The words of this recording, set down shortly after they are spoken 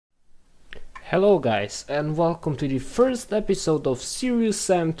Hello guys and welcome to the first episode of Serious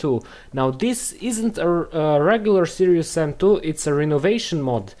Sam 2. Now this isn't a regular Serious Sam 2, it's a renovation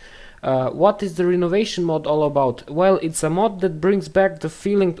mod. What is the renovation mod all about? Well, it's a mod that brings back the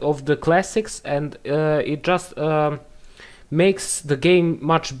feeling of the classics and it just makes the game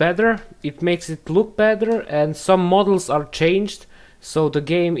much better. It makes it look better and some models are changed, so the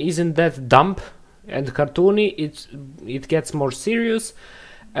game isn't that dumb and cartoony, it gets more serious.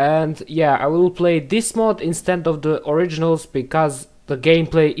 And yeah, I will play this mod instead of the originals because the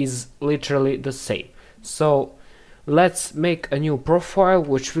gameplay is literally the same. So let's make a new profile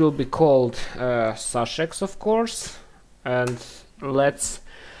which will be called Sashex, of course. And let's,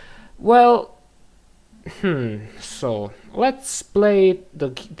 well, so let's play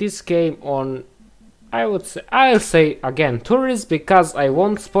this game on, I'll say again tourist, because I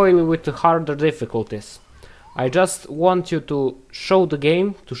won't spoil you with the harder difficulties. I just want you to show the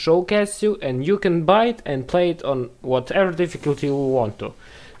game, to showcase you, and you can buy it and play it on whatever difficulty you want to.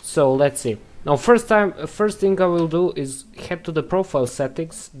 So let's see. Now first thing I will do is head to the profile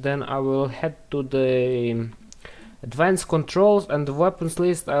settings, then I will head to the advanced controls, and the weapons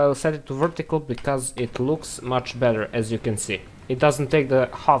list I'll set it to vertical because it looks much better, as you can see. It doesn't take the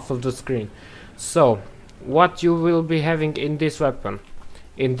half of the screen. So what you will be having in this weapon,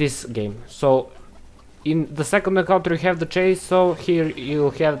 in this game. So in the second encounter you have the chase, so here you'll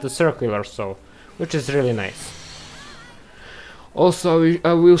have the circular saw, which is really nice. Also,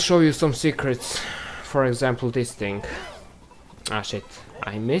 I will show you some secrets. For example, this thing. Ah shit,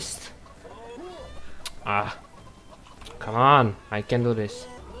 I missed. Ah, come on, I can do this.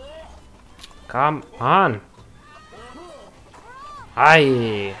 Come on.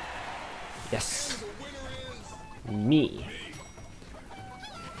 Aye. Yes. Me.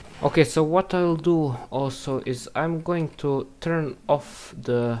 Okay, so what I'll do also is I'm going to turn off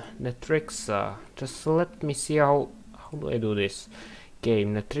the Netrixa. Just let me see how do I do this.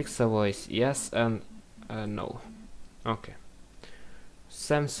 Game Netrixa voice, yes, and no. Okay.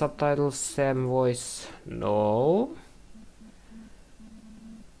 Sam subtitles, Sam voice, no.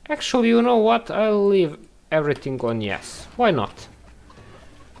 Actually, you know what? I'll leave everything on yes. Why not?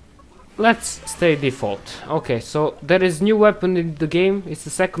 Let's stay default. Okay, so there is new weapon in the game. It's a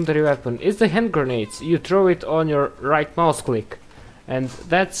secondary weapon. It's the hand grenades. You throw it on your right mouse click, and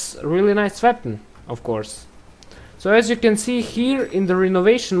that's a really nice weapon, of course. So as you can see here in the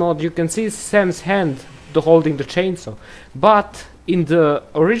renovation mode, you can see Sam's hand holding the chainsaw, but in the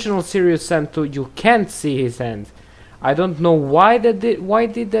original Serious Sam 2 you can't see his hand. I don't know why did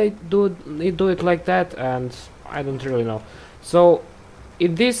they do it like that, and I don't really know. So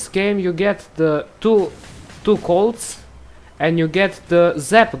in this game you get the two Colts, and you get the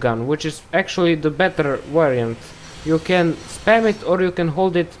Zap gun, which is actually the better variant. You can spam it or you can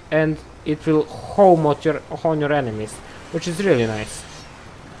hold it and it will home on your enemies, which is really nice.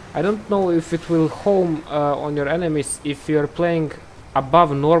 I don't know if it will home on your enemies if you're playing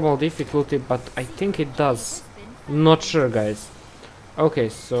above normal difficulty, but I think it does. Not sure, guys. Okay,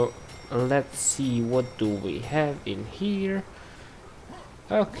 so let's see, what do we have in here.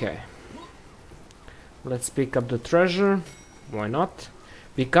 Okay, let's pick up the treasure. Why not?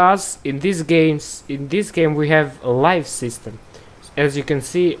 Because in this game we have a life system. As you can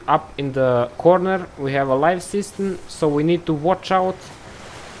see up in the corner, we have a life system, so we need to watch out.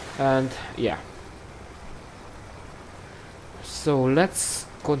 And yeah, so let's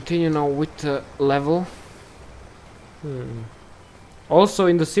continue now with the level. Also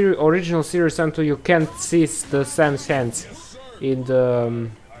in the original Serious Sam 2 you can't see the Sam's hands in the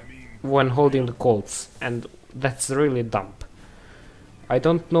when holding the Colts, and that's really dumb. I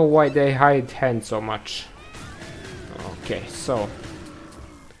don't know why they hide hands so much. Okay, so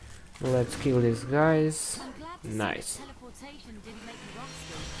let's kill these guys. Nice.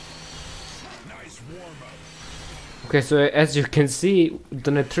 Okay, so as you can see, the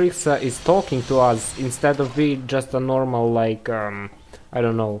Netrixa is talking to us instead of being just a normal, like I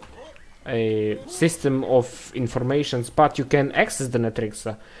don't know, a system of informations, but you can access the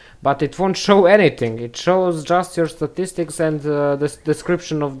Netrixa, but it won't show anything. It shows just your statistics and the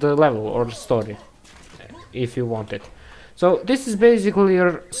description of the level or the story, if you want it. So this is basically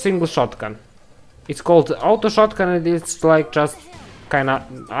your single shotgun. It's called auto shotgun, and it's like just kinda,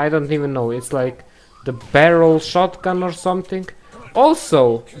 I don't even know, it's like the barrel shotgun or something.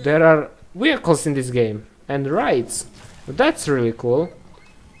 Also, there are vehicles in this game and rides. That's really cool.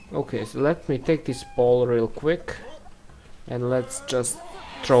 Okay, so let me take this ball real quick and let's just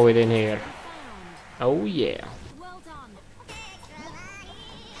throw it in here. Oh yeah.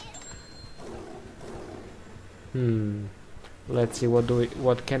 Let's see,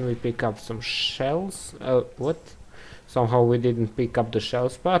 what can we pick up? Some shells? What? Somehow we didn't pick up the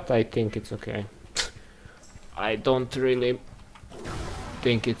shells, but I think it's okay. I don't really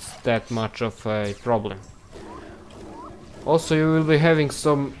think it's that much of a problem. Also, you will be having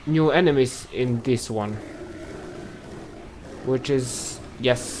some new enemies in this one, which is,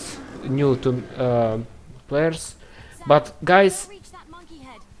 yes, new to players. But guys,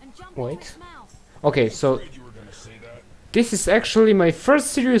 wait. Okay, so this is actually my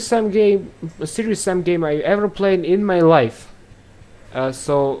first Serious Sam game I ever played in my life.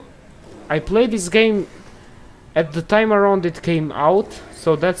 So I played this game at the time around it came out,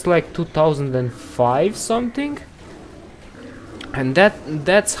 so that's like 2005 something. And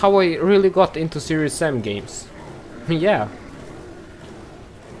that's how I really got into Serious Sam games. Yeah.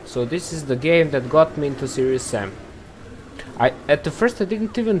 So this is the game that got me into Serious Sam. At the first I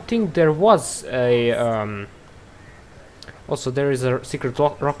didn't even think there was a also there is a secret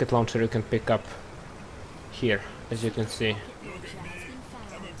rocket launcher you can pick up here, as you can see.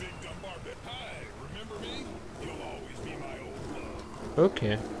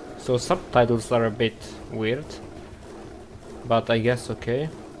 Okay, so subtitles are a bit weird, but I guess okay.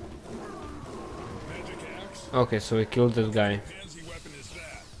 Okay, so we killed this guy.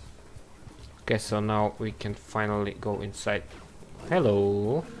 Okay, so now we can finally go inside.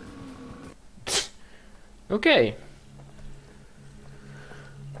 Hello. Okay.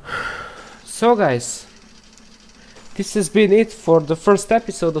 So guys, this has been it for the first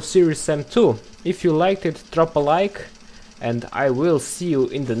episode of Serious Sam 2. If you liked it, drop a like, and I will see you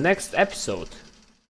in the next episode.